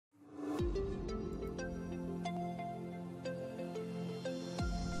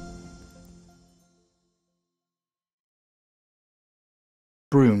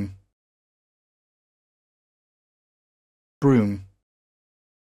Broom. Broom.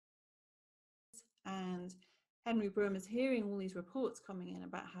 And Henry Brougham is hearing all these reports coming in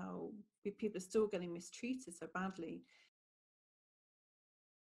about how people are still getting mistreated so badly.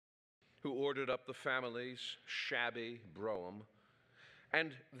 Who ordered up the family's shabby brougham,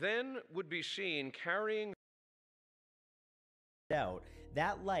 and then would be seen carrying out,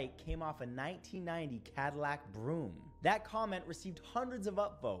 that light came off a 1990 Cadillac Broom. That comment received hundreds of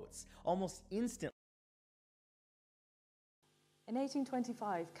upvotes, almost instantly. In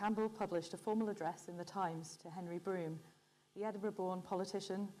 1825, Campbell published a formal address in the Times to Henry Brougham, the Edinburgh-born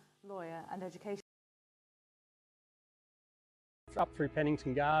politician, lawyer and education. Up through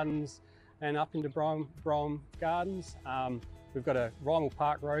Pennington Gardens and up into Brougham Gardens. We've got a Rymel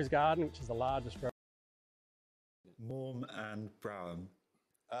Park Rose Garden, which is the largest rose. Maugham and Brougham.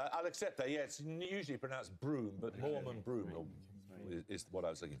 I'll accept that, yeah, it's usually pronounced Broom, but Maugham and Broom is what I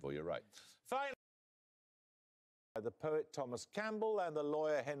was looking for, you're right. Finally, the poet Thomas Campbell and the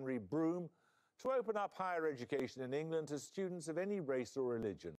lawyer Henry Brougham to open up higher education in England to students of any race or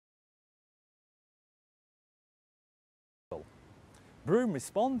religion. Brougham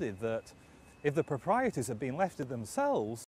responded that if the proprietors had been left to themselves,